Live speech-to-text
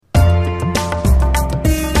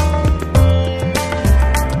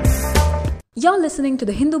You're listening to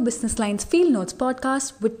the Hindu Business Line's Field Notes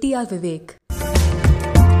podcast with T.R. Vivek.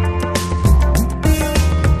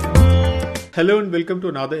 Hello and welcome to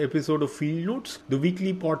another episode of Field Notes, the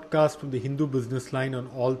weekly podcast from the Hindu Business Line on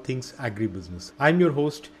all things agribusiness. I'm your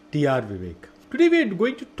host, T.R. Vivek. Today we are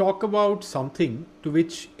going to talk about something to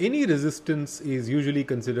which any resistance is usually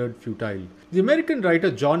considered futile. The American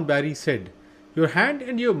writer John Barry said, "Your hand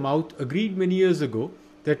and your mouth agreed many years ago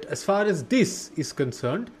that as far as this is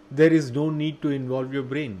concerned, there is no need to involve your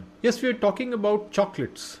brain." Yes, we are talking about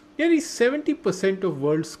chocolates. Nearly 70% of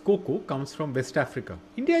world's cocoa comes from West Africa.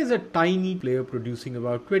 India is a tiny player producing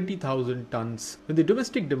about 20,000 tons when the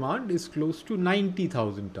domestic demand is close to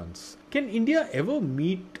 90,000 tons. Can India ever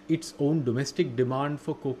meet its own domestic demand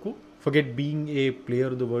for cocoa? Forget being a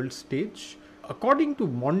player on the world stage. According to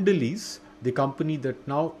Mondelez, the company that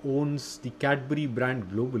now owns the Cadbury brand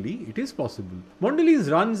globally, it is possible.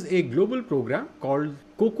 Mondelez runs a global program called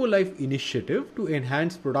Cocoa Life Initiative to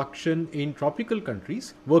enhance production in tropical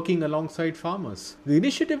countries, working alongside farmers. The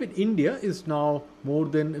initiative in India is now more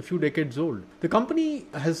than a few decades old. The company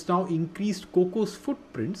has now increased cocoa's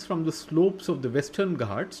footprints from the slopes of the Western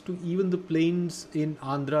Ghats to even the plains in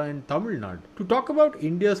Andhra and Tamil Nadu. To talk about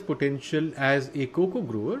India's potential as a cocoa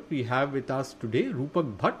grower, we have with us today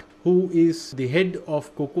Rupak Bhatt, who is the head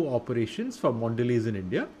of cocoa operations for Mondelez in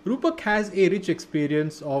India. Rupak has a rich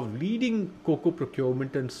experience of leading cocoa procurement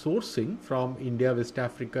and sourcing from India, West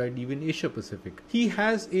Africa and even Asia Pacific. He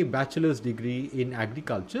has a bachelor's degree in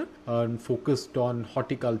agriculture and focused on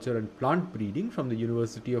horticulture and plant breeding from the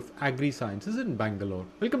University of Agri Sciences in Bangalore.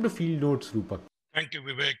 Welcome to Field Notes, Rupak. Thank you,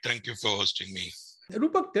 Vivek. Thank you for hosting me.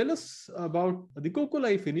 Rupak, tell us about the Cocoa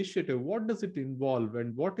Life Initiative. What does it involve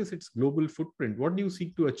and what is its global footprint? What do you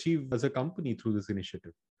seek to achieve as a company through this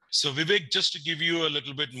initiative? So Vivek, just to give you a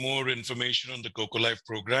little bit more information on the Cocoa Life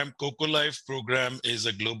program. Cocoa Life program is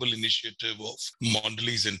a global initiative of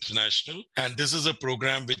Mondelez International. And this is a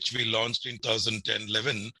program which we launched in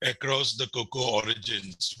 2010-11 across the cocoa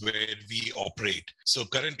origins where we operate. So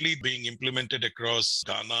currently being implemented across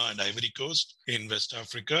Ghana and Ivory Coast, in West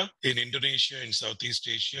Africa, in Indonesia, in Southeast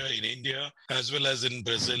Asia, in India, as well as in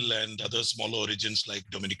Brazil and other smaller origins like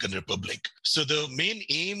Dominican Republic. So the main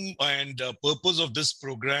aim and purpose of this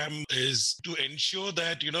program is to ensure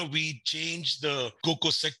that, we change the cocoa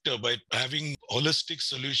sector by having holistic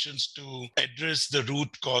solutions to address the root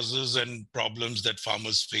causes and problems that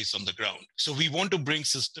farmers face on the ground. So we want to bring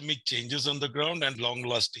systemic changes on the ground and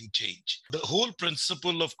long-lasting change. The whole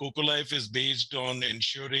principle of Cocoa Life is based on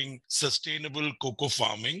ensuring sustainable cocoa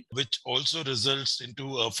farming, which also results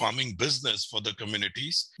into a farming business for the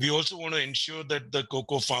communities. We also want to ensure that the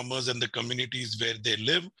cocoa farmers and the communities where they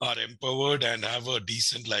live are empowered and have a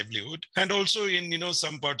decent livelihood. And also in,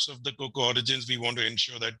 some parts of the cocoa origins, we want to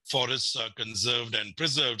ensure that forests are conserved and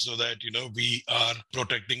preserved so that, we are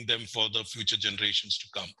protecting them for the future generations to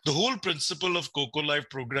come. The whole principle of Cocoa Life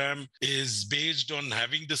program is based on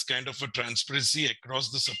having this kind of a transparency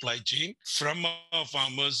across the supply chain from our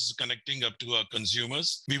farmers connecting up to our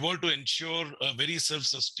consumers. We want to ensure a very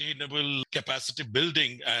self-sustainable capacity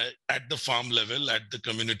building at the farm level, at the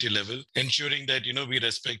community level, ensuring that, we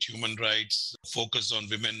respect human rights, focus on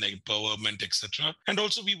women empowerment, etc. And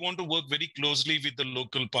also we want to work very closely with the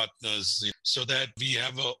local partners so that we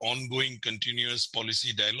have an ongoing continuous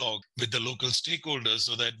policy dialogue with the local stakeholders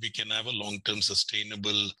so that we can have a long-term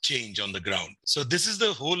sustainable change on the ground. So this is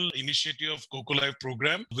the whole initiative of Cocoa Life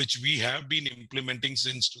program, which we have been implementing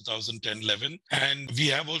since 2010-11. And we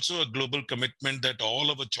have also a global commitment that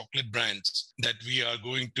all of our chocolate brands that we are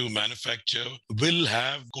going to manufacture will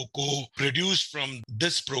have cocoa produced from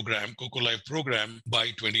this program, Cocoa Life program, by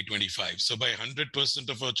 2025. So by 100%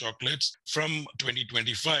 of our chocolates from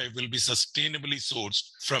 2025 will be sustainably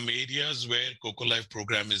sourced from areas where Cocoa Life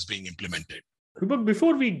program is being implemented. But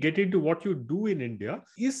before we get into what you do in India,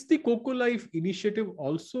 is the Cocoa Life initiative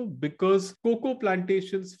also because cocoa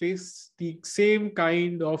plantations face the same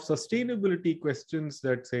kind of sustainability questions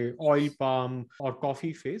that, say, oil palm or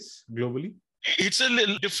coffee face globally? It's a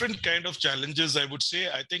little different kind of challenges, I would say.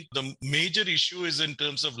 I think the major issue is in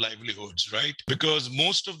terms of livelihoods, right? Because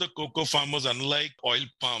most of the cocoa farmers, unlike oil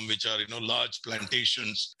palm, which are, large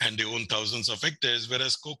plantations and they own thousands of hectares,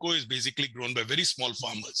 whereas cocoa is basically grown by very small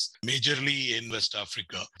farmers, majorly in West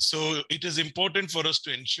Africa. So it is important for us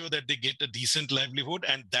to ensure that they get a decent livelihood.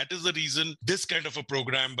 And that is the reason this kind of a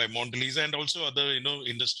program by Mondelez and also other,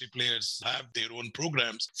 industry players have their own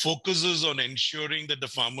programs, focuses on ensuring that the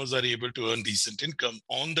farmers are able to earn decent income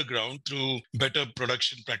on the ground through better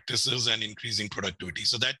production practices and increasing productivity.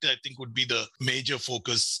 So that, I think, would be the major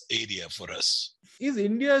focus area for us. Is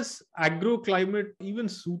India's agroclimate even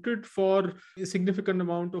suited for a significant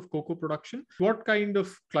amount of cocoa production? What kind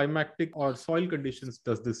of climatic or soil conditions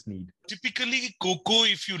does this need? Typically, cocoa,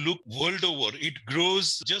 if you look world over, it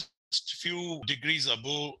grows just few degrees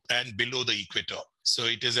above and below the equator. So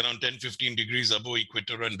it is around 10-15 degrees above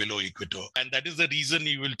equator and below equator. And that is the reason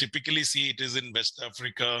you will typically see it is in West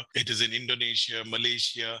Africa, it is in Indonesia,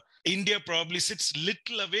 Malaysia. India probably sits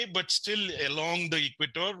little away, but still along the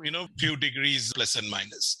equator, few degrees plus and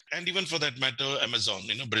minus. And even for that matter, Amazon,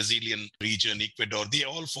 Brazilian region, Ecuador, they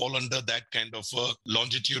all fall under that kind of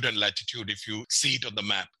longitude and latitude if you see it on the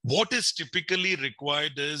map. What is typically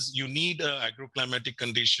required is you need an agroclimatic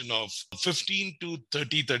condition of 15 to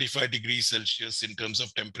 35 degrees Celsius in terms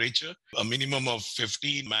of temperature, a minimum of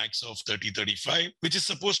 50, max of 35, which is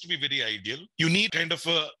supposed to be very ideal. You need kind of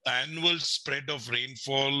an annual spread of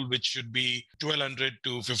rainfall, which should be 1200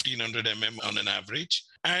 to 1500 on an average.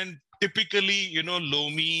 And typically,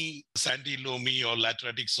 loamy, sandy loamy or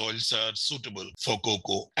lateritic soils are suitable for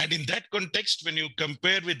cocoa. And in that context, when you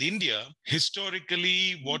compare with India,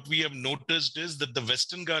 historically, what we have noticed is that the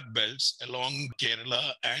Western Ghat belts along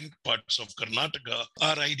Kerala and parts of Karnataka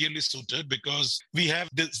are ideally suited because we have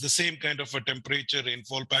the same kind of a temperature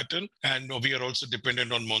rainfall pattern. And we are also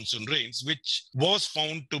dependent on monsoon rains, which was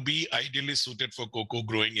found to be ideally suited for cocoa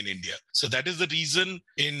growing in India. So that is the reason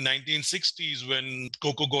in 1960s when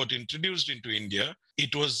cocoa got introduced into India,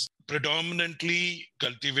 it was predominantly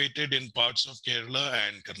cultivated in parts of Kerala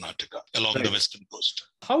and Karnataka along the western coast.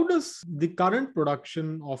 How does the current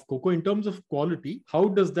production of cocoa in terms of quality, how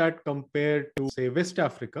does that compare to, say, West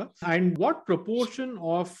Africa? And what proportion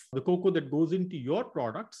of the cocoa that goes into your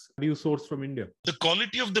products do you source from India? The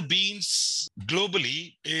quality of the beans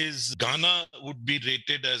globally is Ghana would be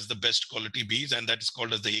rated as the best quality beans, and that is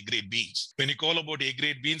called as the A-grade beans. When you call about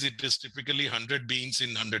A-grade beans, it is typically 100 beans in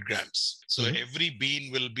 100 grams. So every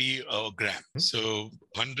bean will be a gram. So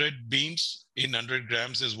 100 beans in 100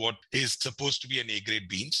 grams is what is supposed to be an A-grade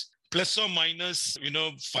beans. Plus or minus,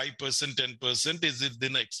 5%, 10% is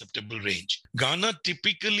within an acceptable range. Ghana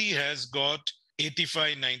typically has got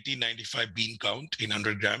 85, 90, 95 bean count in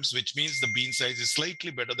 100 grams, which means the bean size is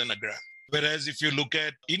slightly better than a gram. Whereas if you look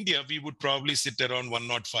at India, we would probably sit around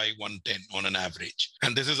 105, 110 on an average.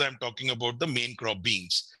 And this is, I'm talking about the main crop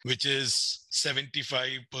beans, which is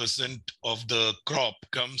 75% of the crop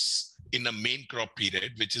comes in a main crop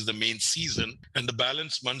period, which is the main season. And the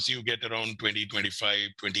balance months you get around 20, 25,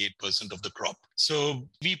 28% of the crop. So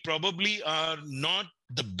we probably are not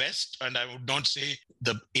the best, and I would not say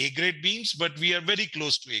the A-grade beans, but we are very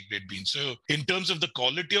close to A-grade beans. So in terms of the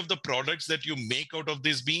quality of the products that you make out of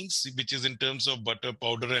these beans, which is in terms of butter,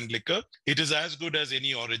 powder, and liquor, it is as good as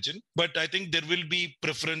any origin. But I think there will be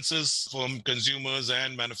preferences from consumers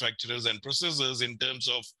and manufacturers and processors in terms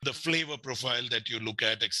of the flavor profile that you look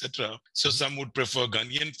at, etc. So some would prefer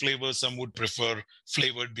Ghanaian flavor, some would prefer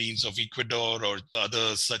flavored beans of Ecuador or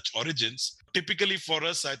other such origins. Typically for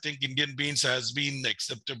us, I think Indian beans has been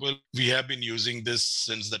acceptable. We have been using this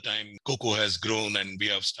since the time cocoa has grown and we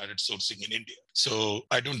have started sourcing in India. So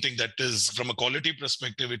I don't think that is, from a quality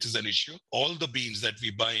perspective, it is an issue. All the beans that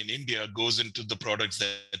we buy in India goes into the products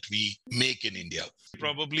that we make in India.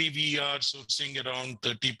 Probably we are sourcing around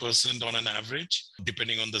 30% on an average,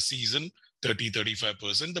 depending on the season,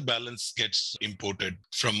 30-35%. The balance gets imported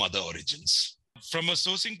from other origins. From a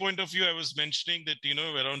sourcing point of view, I was mentioning that,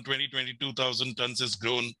 around 22,000 tons is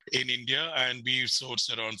grown in India, and we source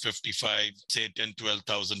around 55, say 10,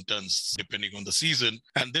 12,000 tons, depending on the season.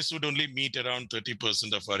 And this would only meet around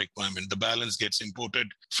 30% of our requirement. The balance gets imported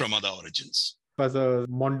from other origins. As a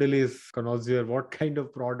Mondelez connoisseur, what kind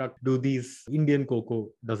of product do these Indian cocoa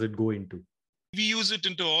does it go into? We use it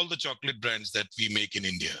into all the chocolate brands that we make in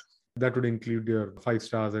India. That would include your 5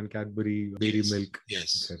 Stars and Cadbury, Dairy Milk,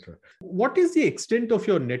 yes, etc. What is the extent of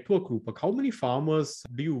your network, Rupak? How many farmers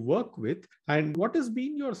do you work with? And what has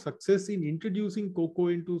been your success in introducing cocoa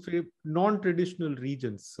into, say, non-traditional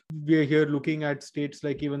regions? We are here looking at states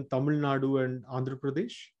like even Tamil Nadu and Andhra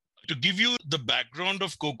Pradesh. To give you the background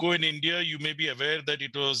of cocoa in India, you may be aware that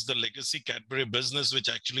it was the legacy Cadbury business which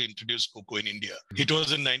actually introduced cocoa in India. It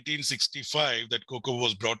was in 1965 that cocoa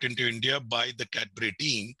was brought into India by the Cadbury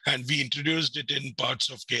team, and we introduced it in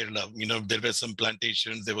parts of Kerala. There were some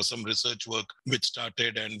plantations, there was some research work which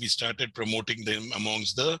started, and we started promoting them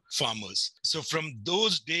amongst the farmers. So from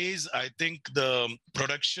those days, I think the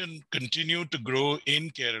production continued to grow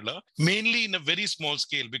in Kerala, mainly in a very small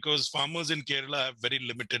scale because farmers in Kerala have very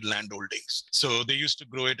limited land land holdings. So they used to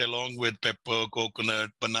grow it along with pepper, coconut,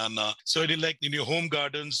 banana. So it is like in your home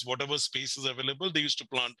gardens, whatever space is available, they used to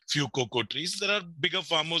plant few cocoa trees. There are bigger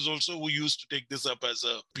farmers also who used to take this up as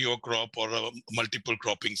a pure crop or a multiple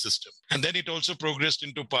cropping system. And then it also progressed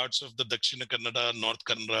into parts of the Dakshina Kannada, North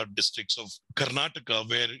Kannada districts of Karnataka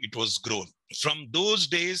where it was grown. From those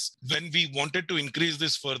days, when we wanted to increase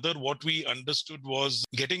this further, what we understood was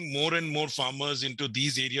getting more and more farmers into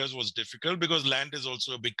these areas was difficult because land is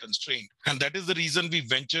also a big constraint. And that is the reason we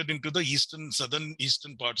ventured into the southern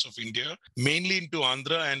eastern parts of India, mainly into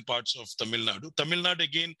Andhra and parts of Tamil Nadu. Tamil Nadu,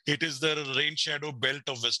 again, it is the rain shadow belt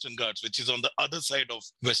of Western Ghats, which is on the other side of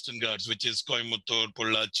Western Ghats, which is Coimbatore,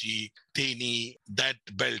 Pollachi, Theni, that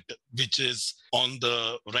belt, which is on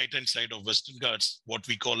the right-hand side of Western Ghats, what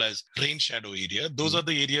we call as rain shadow area. Those are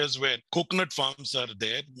the areas where coconut farms are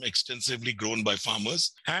there, extensively grown by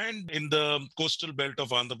farmers. And in the coastal belt of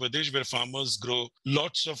Andhra Pradesh, where farmers grow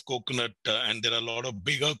lots of coconut and there are a lot of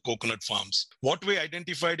bigger coconut farms. What we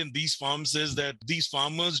identified in these farms is that these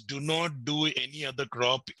farmers do not do any other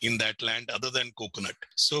crop in that land other than coconut.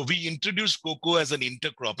 So we introduced cocoa as an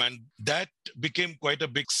intercrop, and that became quite a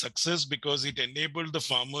big success because it enabled the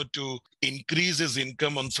farmer to increase his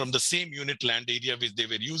income from the same unit land area which they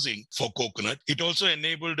were using for coconut. It also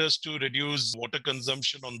enabled us to reduce water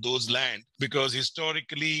consumption on those land because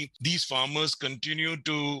historically these farmers continue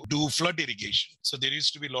to do flood irrigation. So there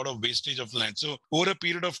used to be a lot of wastage of land. So over a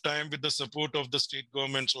period of time, with the support of the state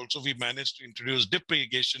governments also, we managed to introduce drip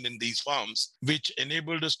irrigation in these farms, which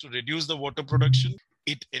enabled us to reduce the water production.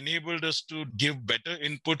 It enabled us to give better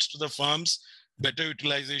inputs to the farms, better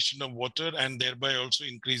utilization of water, and thereby also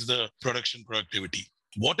increase the production productivity.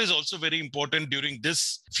 What is also very important during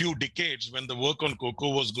this few decades when the work on cocoa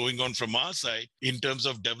was going on from our side in terms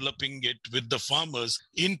of developing it with the farmers,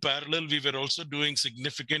 in parallel, we were also doing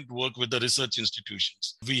significant work with the research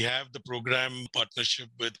institutions. We have the program partnership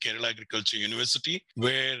with Kerala Agriculture University,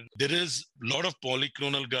 where there is a lot of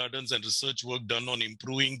polyclonal gardens and research work done on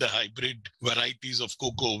improving the hybrid varieties of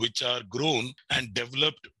cocoa, which are grown and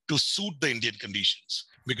developed to suit the Indian conditions.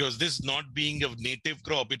 Because this not being a native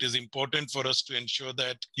crop, it is important for us to ensure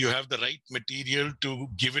that you have the right material to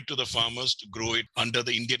give it to the farmers to grow it under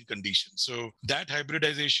the Indian conditions. So that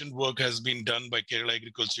hybridization work has been done by Kerala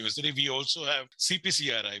Agriculture University. We also have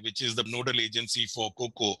CPCRI, which is the nodal agency for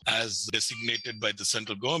cocoa as designated by the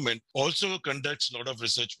central government, also conducts a lot of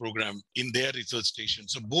research program in their research station.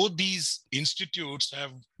 So both these institutes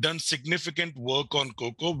have done significant work on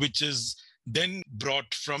cocoa, which is then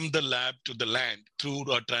brought from the lab to the land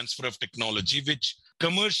through a transfer of technology, which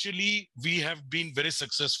commercially we have been very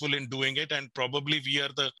successful in doing it, and probably we are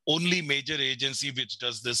the only major agency which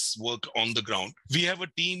does this work on the ground. We have a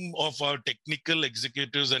team of our technical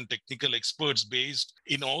executives and technical experts based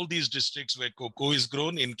in all these districts where cocoa is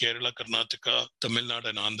grown in Kerala, Karnataka, Tamil Nadu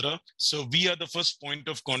and Andhra. So we are the first point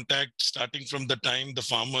of contact starting from the time the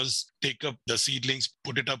farmers take up the seedlings,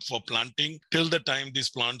 put it up for planting till the time these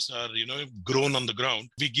plants are, grown on the ground.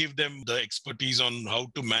 We give them the expertise on how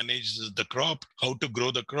to manage the crop, how to grow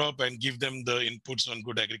the crop, and give them the inputs on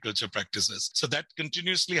good agriculture practices. So that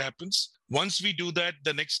continuously happens. Once we do that,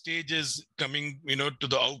 the next stage is coming, to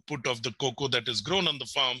the output of the cocoa that is grown on the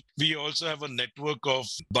farm. We also have a network of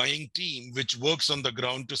buying team which works on the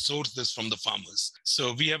ground to source this from the farmers.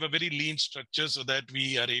 So we have a very lean structure so that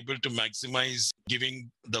we are able to maximize giving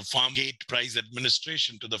the farm gate price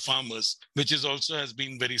administration to the farmers, which is also has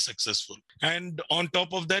been very successful. And on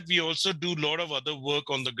top of that, we also do a lot of other work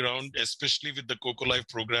on the ground, especially with the Cocoa Life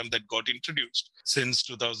program that got introduced since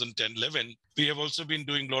 2010-11. We have also been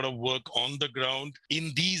doing a lot of work on the ground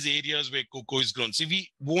in these areas where cocoa is grown. See, we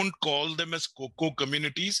won't call them as cocoa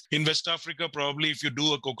communities. In West Africa, probably if you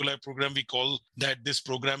do a Cocoa Life program, we call that this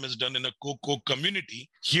program is done in a cocoa community.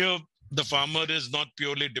 Here, the farmer is not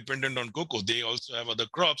purely dependent on cocoa. They also have other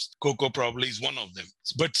crops. Cocoa probably is one of them.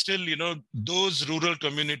 But still, those rural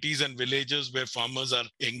communities and villages where farmers are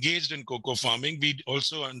engaged in cocoa farming, we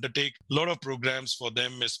also undertake a lot of programs for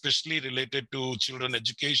them, especially related to children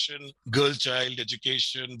education, girl child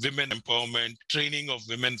education, women empowerment, training of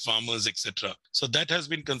women farmers, etc. So that has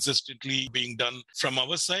been consistently being done from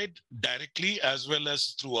our side directly as well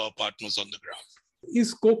as through our partners on the ground.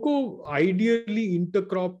 Is cocoa ideally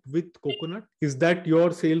intercropped with coconut? Is that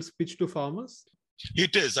your sales pitch to farmers?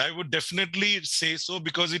 It is. I would definitely say so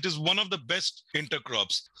because it is one of the best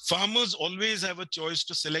intercrops. Farmers always have a choice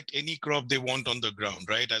to select any crop they want on the ground,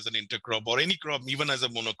 right? As an intercrop or any crop, even as a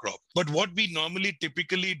monocrop. But what we normally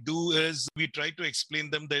typically do is we try to explain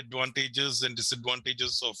them the advantages and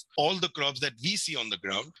disadvantages of all the crops that we see on the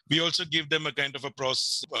ground. We also give them a kind of a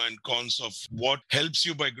pros and cons of what helps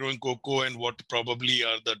you by growing cocoa and what probably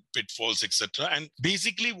are the pitfalls, etc. And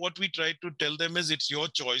basically what we try to tell them is it's your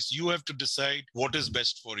choice. You have to decide what is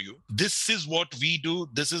best for you. This is what we do.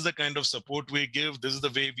 This is the kind of support we give. This is the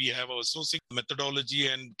way we have our sourcing methodology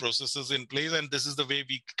and processes in place. And this is the way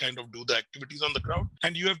we kind of do the activities on the ground.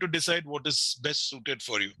 And you have to decide what is best suited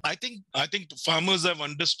for you. I think farmers have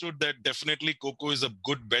understood that definitely cocoa is a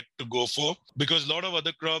good bet to go for because a lot of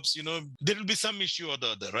other crops, there will be some issue or the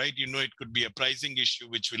other, right? It could be a pricing issue,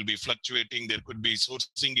 which will be fluctuating. There could be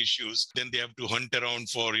sourcing issues. Then they have to hunt around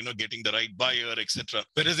for, getting the right buyer, etc.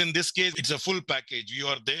 Whereas in this case, it's a full package. You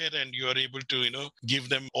are there and you are able to, give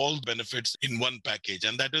them all benefits in one package.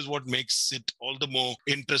 And that is what makes it all the more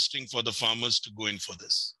interesting for the farmers to go in for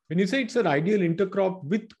this. When you say it's an ideal intercrop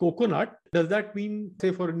with coconut, does that mean,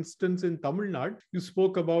 say, for instance, in Tamil Nadu, you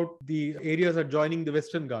spoke about the areas adjoining the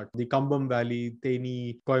Western Ghats, the Kambam Valley,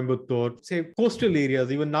 Theni, Coimbatore, say coastal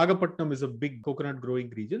areas, even Nagapattinam is a big coconut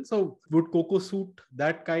growing region. So would cocoa suit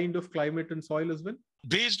that kind of climate and soil as well?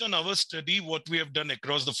 Based on our study, what we have done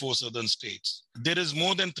across the 4 southern states, there is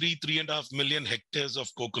more than 3.5 million hectares of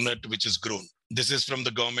coconut which is grown. This is from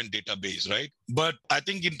the government database, right? But I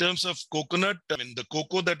think in terms of coconut, the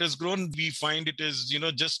cocoa that is grown, we find it is,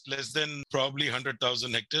 just less than probably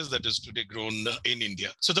 100,000 hectares that is today grown in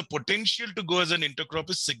India. So the potential to go as an intercrop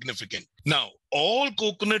is significant. Now, all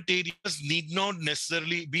coconut areas need not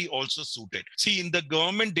necessarily be also suited. See, in the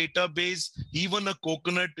government database, even a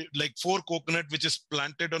coconut, like 4 coconut, which is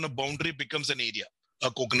planted on a boundary becomes an area,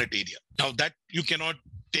 a coconut area. Now that you cannot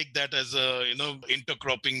take that as a,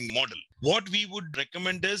 intercropping model. What we would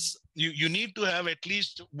recommend is you need to have at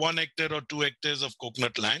least 1 hectare or 2 hectares of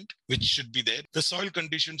coconut land, which should be there. The soil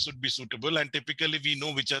conditions should be suitable. And typically we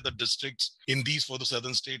know which are the districts in these for the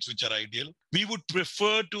southern states, which are ideal. We would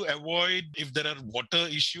prefer to avoid if there are water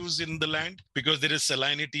issues in the land, because there is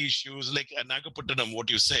salinity issues like Nagapattinam, what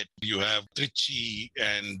you said. You have Trichy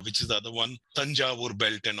and which is the other one, Tanjavur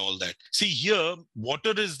belt and all that. See here,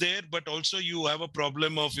 water is there, but also you have a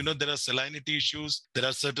problem of, there are salinity issues. There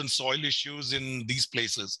are certain soil issues in these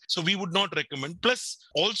places. So we would not recommend. Plus,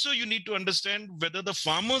 also you need to understand whether the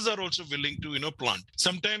farmers are also willing to, plant.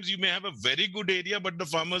 Sometimes you may have a very good area, but the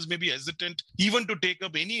farmers may be hesitant even to take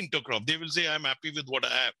up any intercrop. They will say, I'm happy with what I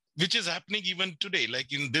have, which is happening even today.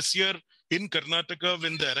 Like in this year, in Karnataka,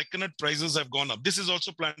 when the arecanut prices have gone up, this is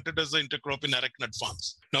also planted as an intercrop in arecanut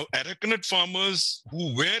farms. Now, arecanut farmers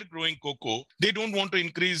who were growing cocoa, they don't want to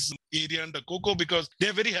increase area under cocoa because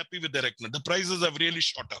they're very happy with the arecanut. The prices have really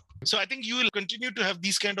shot up. So I think you will continue to have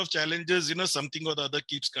these kind of challenges, something or the other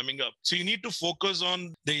keeps coming up. So you need to focus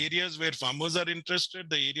on the areas where farmers are interested,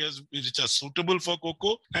 the areas which are suitable for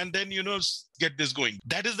cocoa, and then, get this going.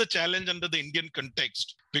 That is the challenge under the Indian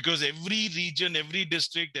context, because every region, every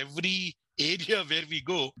district, every area where we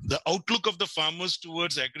go, the outlook of the farmers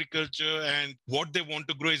towards agriculture and what they want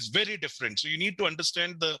to grow is very different. So you need to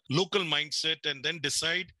understand the local mindset and then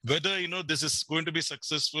decide whether, this is going to be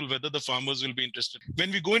successful, whether the farmers will be interested.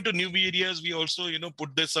 When we go into new areas, we also,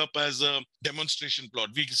 put this up as a demonstration plot.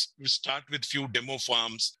 We start with few demo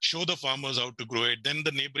farms, show the farmers how to grow it. Then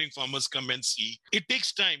the neighboring farmers come and see. It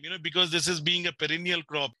takes time, because this is being a perennial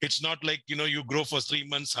crop. It's not like, you grow for 3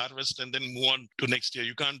 months, harvest, and then move on to next year.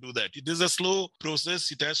 You can't do that. It is a slow process.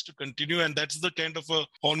 It has to continue, and that's the kind of a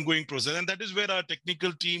ongoing process. And that is where our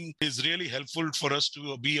technical team is really helpful for us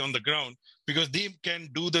to be on the ground, because they can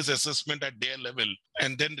do this assessment at their level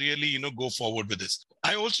and then really, go forward with this.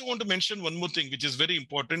 I also want to mention one more thing, which is very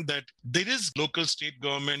important, that there is local state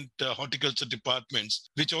government horticulture departments,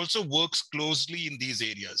 which also works closely in these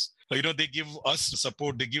areas. They give us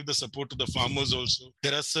support. They give the support to the farmers also.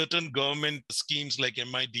 There are certain government schemes like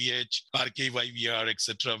MIDH, RKYVR,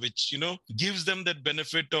 etc., which, gives them that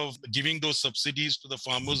benefit of giving those subsidies to the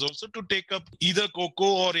farmers also to take up either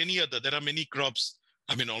cocoa or any other. There are many crops.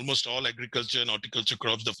 Almost all agriculture and horticulture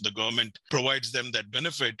crops, the government provides them that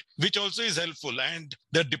benefit, which also is helpful. And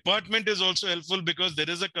the department is also helpful because there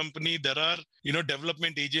is a company, there are,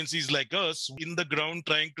 development agencies like us in the ground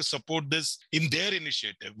trying to support this in their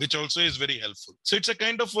initiative, which also is very helpful. So it's a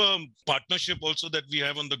kind of partnership also that we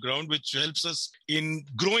have on the ground, which helps us in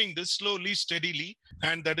growing this slowly, steadily.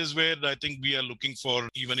 And that is where I think we are looking for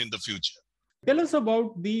even in the future. Tell us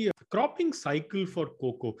about the cropping cycle for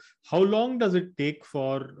cocoa. How long does it take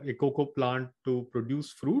for a cocoa plant to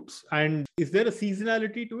produce fruits? And is there a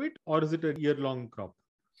seasonality to it, or is it a year-long crop?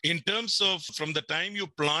 In terms of from the time you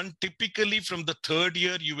plant, typically from the third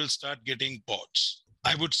year, you will start getting pods.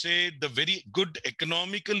 I would say the very good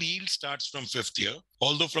economical yield starts from fifth year.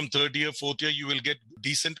 Although from third year, fourth year, you will get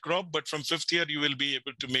decent crop, but from fifth year, you will be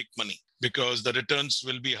able to make money because the returns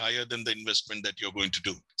will be higher than the investment that you're going to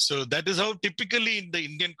do. So that is how typically in the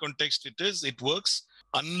Indian context it works.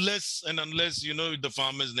 Unless the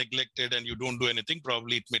farm is neglected and you don't do anything,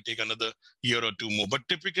 probably it may take another year or two more. But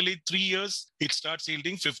typically 3 years, it starts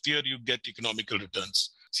yielding. Fifth year, you get economical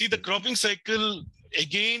returns. See, the cropping cycle,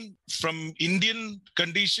 again, from Indian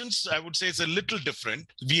conditions, I would say it's a little different.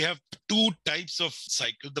 We have two types of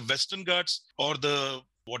cycle. The Western Ghats or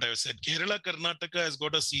what I said, Kerala, Karnataka has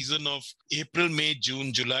got a season of April, May,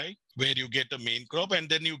 June, July, where you get a main crop, and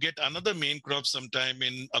then you get another main crop sometime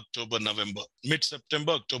in October, November,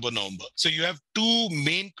 mid-September, October, November. So you have two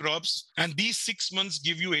main crops, and these 6 months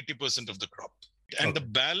give you 80% of the crop. And the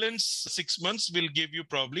balance 6 months will give you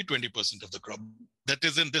probably 20% of the crop. That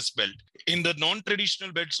is in this belt. In the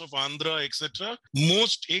non-traditional belts of Andhra, etc.,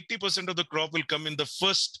 most 80% of the crop will come in the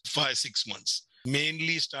first 5-6 months.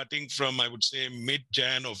 Mainly starting from, I would say,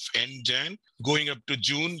 mid-Jan or end Jan, going up to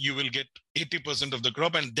June, you will get 80% of the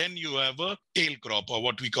crop, and then you have a tail crop, or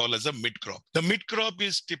what we call as a mid crop. The mid crop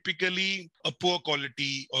is typically a poor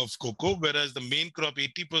quality of cocoa, whereas the main crop,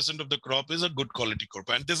 80% of the crop is a good quality crop.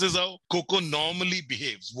 And this is how cocoa normally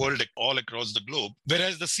behaves all across the globe,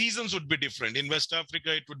 whereas the seasons would be different. In West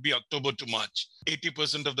Africa, it would be October to March.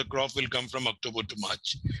 80% of the crop will come from October to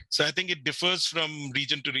March. So I think it differs from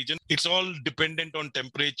region to region. It's all dependent on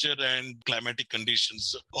temperature and climatic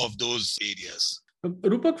conditions of those areas.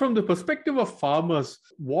 Rupak, from the perspective of farmers,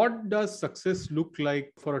 what does success look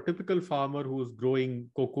like for a typical farmer who is growing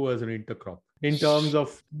cocoa as an intercrop in terms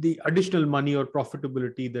of the additional money or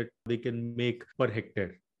profitability that they can make per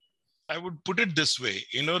hectare? I would put it this way,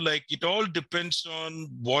 it all depends on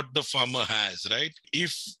what the farmer has, right?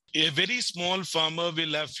 If a very small farmer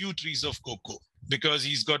will have few trees of cocoa, because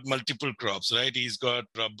he's got multiple crops, right? He's got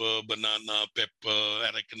rubber, banana, pepper,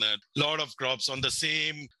 arecanut, lot of crops on the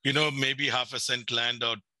same, maybe half a cent land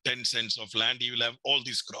or 10 cents of land. He will have all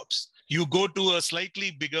these crops. You go to a slightly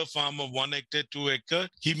bigger farm of 1 hectare, 2 hectare,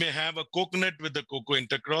 he may have a coconut with the cocoa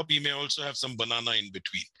intercrop. He may also have some banana in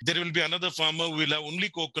between. There will be another farmer who will have only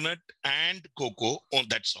coconut and cocoa. Oh,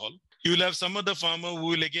 that's all. You will have some other farmer who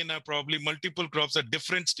will again have probably multiple crops at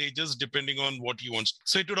different stages depending on what he wants.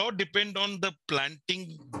 So it would all depend on the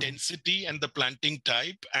planting density and the planting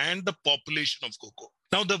type and the population of cocoa.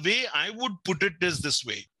 Now, the way I would put it is this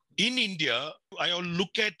way. In India, I will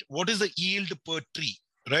look at what is the yield per tree,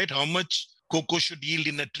 right? How much cocoa should yield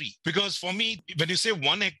in a tree? Because for me, when you say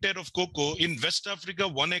 1 hectare of cocoa, in West Africa,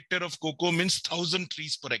 1 hectare of cocoa means 1,000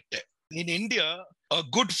 trees per hectare. In India, a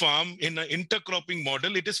good farm in an intercropping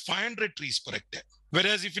model, it is 500 trees per hectare.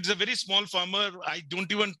 Whereas if it's a very small farmer, I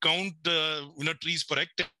don't even count trees per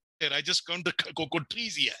hectare. I just count the cocoa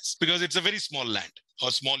trees he has because it's a very small land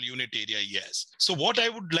or small unit area he has. So what I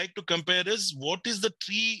would like to compare is what is the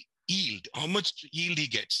tree yield, how much yield he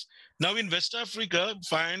gets. Now in West Africa,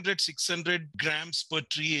 500, 600 grams per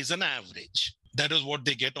tree is an average. That is what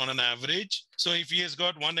they get on an average. So if he has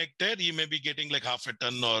got 1 hectare, he may be getting like half a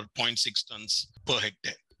ton or 0.6 tons per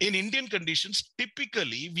hectare. In Indian conditions,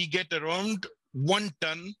 typically we get around 1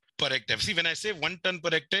 ton per hectare. See, when I say 1 ton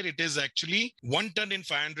per hectare, it is actually 1 ton in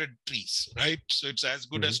 500 trees, right? So it's as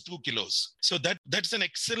good as 2 kilos. So that's an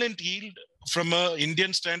excellent yield from an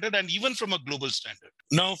Indian standard and even from a global standard.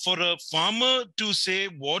 Now, for a farmer to say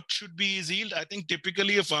what should be his yield, I think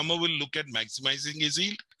typically a farmer will look at maximizing his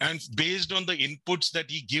yield. And based on the inputs that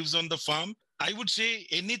he gives on the farm, I would say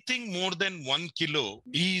anything more than 1 kilo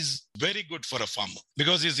is very good for a farmer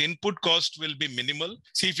because his input cost will be minimal.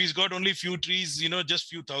 See, if he's got only few trees, just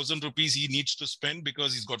few thousand rupees he needs to spend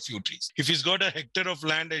because he's got few trees. If he's got a hectare of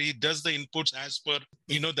land and he does the inputs as per,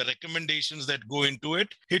 the recommendations that go into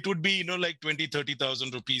it, it would be, like 20,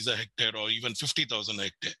 30,000 rupees a hectare or even 50,000 a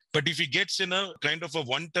hectare. But if he gets in a kind of a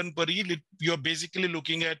 1 ton per yield, you're basically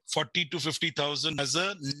looking at 40 to 50,000 as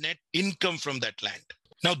a net income from that land.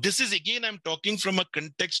 Now, this is again, I'm talking from a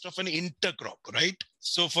context of an intercrop, right?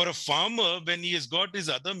 So for a farmer, when he has got his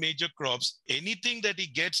other major crops, anything that he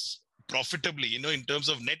gets profitably, in terms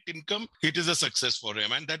of net income, it is a success for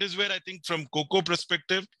him. And that is where I think from cocoa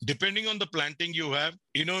perspective, depending on the planting you have,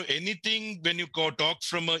 anything when you talk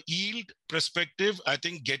from a yield perspective, I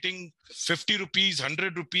think getting 50 rupees,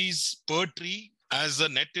 100 rupees per tree as a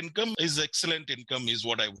net income is excellent income is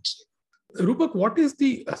what I would say. Rupak, what is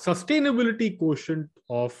the sustainability quotient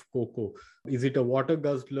of cocoa? Is it a water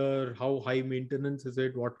guzzler? How high maintenance is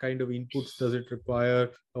it? What kind of inputs does it require?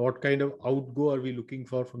 What kind of outgo are we looking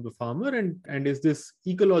for from the farmer? And is this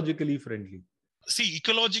ecologically friendly? See,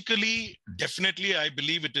 ecologically, definitely, I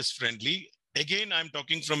believe it is friendly. Again, I'm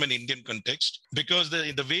talking from an Indian context because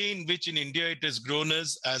the way in which in India it is grown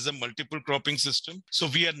is as a multiple cropping system. So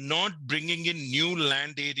we are not bringing in new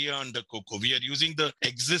land area under cocoa. We are using the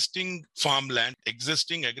existing farmland,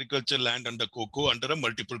 existing agriculture land under cocoa under a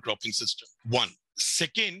multiple cropping system. One.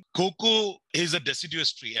 Second, cocoa is a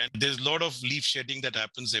deciduous tree and there's a lot of leaf shedding that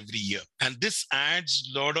happens every year. And this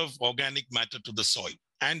adds a lot of organic matter to the soil.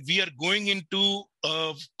 And we are going into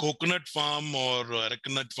a coconut farm or a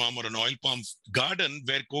coconut farm or an oil palm garden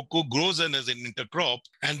where cocoa grows in as an intercrop.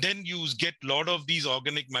 And then you get a lot of these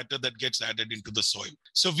organic matter that gets added into the soil.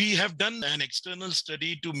 So we have done an external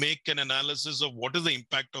study to make an analysis of what is the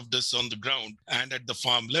impact of this on the ground and at the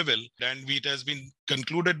farm level. And it has been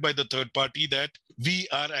concluded by the third party that we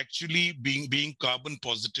are actually being carbon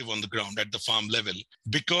positive on the ground at the farm level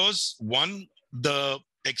because one, the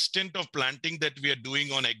extent of planting that we are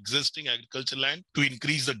doing on existing agriculture land to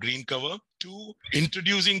increase the green cover. Two,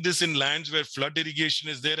 introducing this in lands where flood irrigation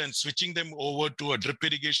is there and switching them over to a drip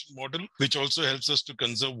irrigation model, which also helps us to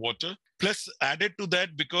conserve water. Plus, added to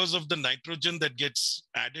that, because of the nitrogen that gets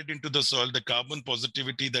added into the soil, the carbon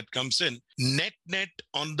positivity that comes in, net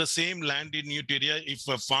on the same land in New area, if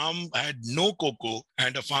a farm had no cocoa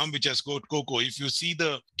and a farm which has got cocoa, if you see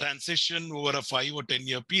the transition over a 5 or 10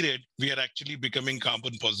 year period, we are actually becoming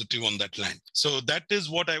carbon positive on that land. So that is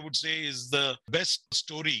what I would say is the best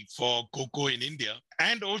story for cocoa in India.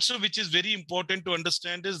 And also, which is very important to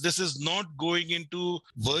understand, is this is not going into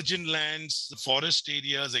virgin lands, forest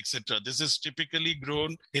areas, etc. This is typically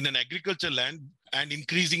grown in an agriculture land and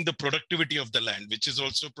increasing the productivity of the land, which is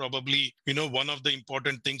also probably, one of the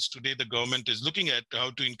important things today the government is looking at, how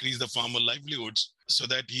to increase the farmer livelihoods so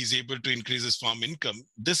that he's able to increase his farm income.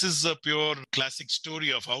 This is a pure classic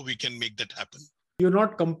story of how we can make that happen. You're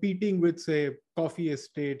not competing with, say, coffee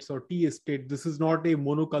estates or tea estate. This is not a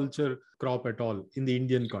monoculture crop at all in the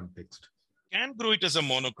Indian context. Can grow it as a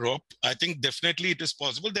monocrop. I think definitely it is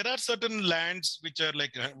possible. There are certain lands which are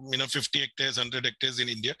like, 50 hectares, 100 hectares in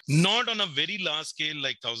India, not on a very large scale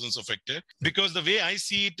like thousands of hectares, because the way I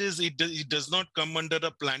see it is it does not come under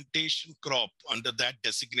a plantation crop under that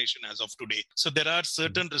designation as of today. So there are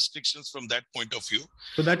certain restrictions from that point of view.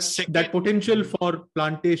 So that potential for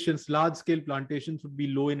plantations, large scale plantations would be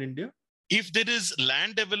low in India? If there is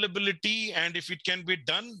land availability and if it can be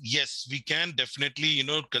done, yes, we can definitely,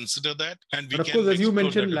 consider that. And we but of can course, as you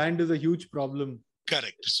mentioned, that. Land is a huge problem.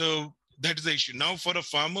 Correct. So that is the issue. Now, for a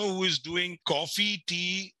farmer who is doing coffee,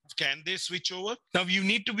 tea, can they switch over? Now, you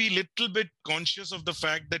need to be a little bit conscious of the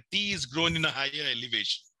fact that tea is grown in a higher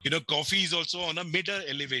elevation. Coffee is also on a middle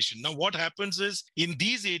elevation. Now, what happens is in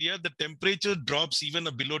these areas, the temperature drops even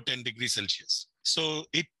below 10 degrees Celsius. So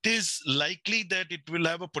it is likely that it will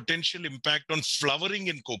have a potential impact on flowering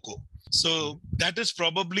in cocoa. So that is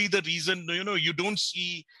probably the reason, you don't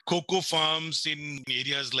see cocoa farms in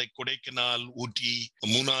areas like Kodaikanal, Ooty,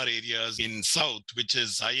 Munnar areas in south, which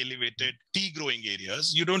is high elevated tea growing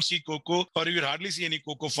areas. You don't see cocoa, or you will hardly see any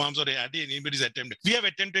cocoa farms or anybody's attempted. We have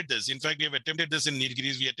attempted this. In fact, we have attempted this in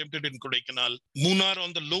Nilgiris. We attempted in Kodaikanal. Munnar,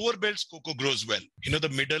 on the lower belts, cocoa grows well. The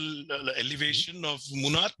middle elevation of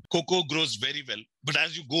Munnar, cocoa grows very well. But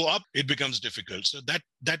as you go up, it becomes difficult. So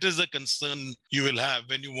that is a concern you will have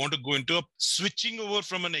when you want to go into switching over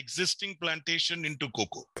from an existing plantation into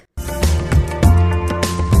cocoa.